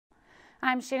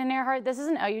I'm Shannon Ehrhardt. This is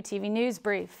an OU TV News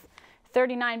Brief.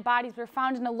 39 bodies were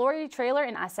found in a lorry trailer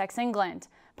in Essex, England.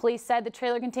 Police said the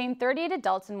trailer contained 38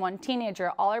 adults and one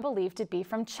teenager. All are believed to be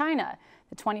from China.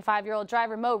 The 25-year-old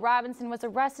driver, Mo Robinson, was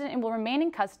arrested and will remain in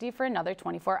custody for another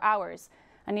 24 hours.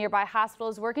 A nearby hospital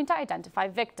is working to identify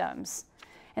victims.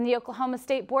 And the Oklahoma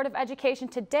State Board of Education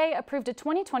today approved a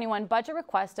 2021 budget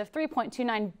request of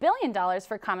 $3.29 billion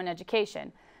for common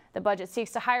education. The budget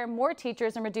seeks to hire more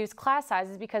teachers and reduce class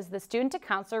sizes because of the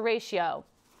student-to-counselor ratio.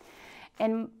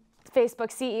 And Facebook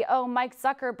CEO Mark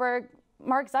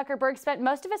Zuckerberg spent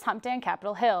most of his hump day on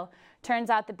Capitol Hill. Turns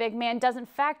out the big man doesn't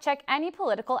fact-check any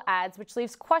political ads, which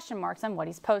leaves question marks on what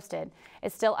he's posted.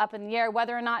 It's still up in the air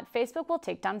whether or not Facebook will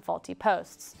take down faulty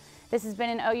posts. This has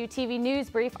been an OU TV News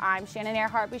Brief. I'm Shannon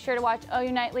Ehrhardt. Be sure to watch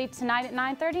OU Nightly tonight at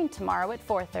 9:30 and tomorrow at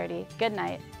 4:30. Good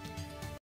night.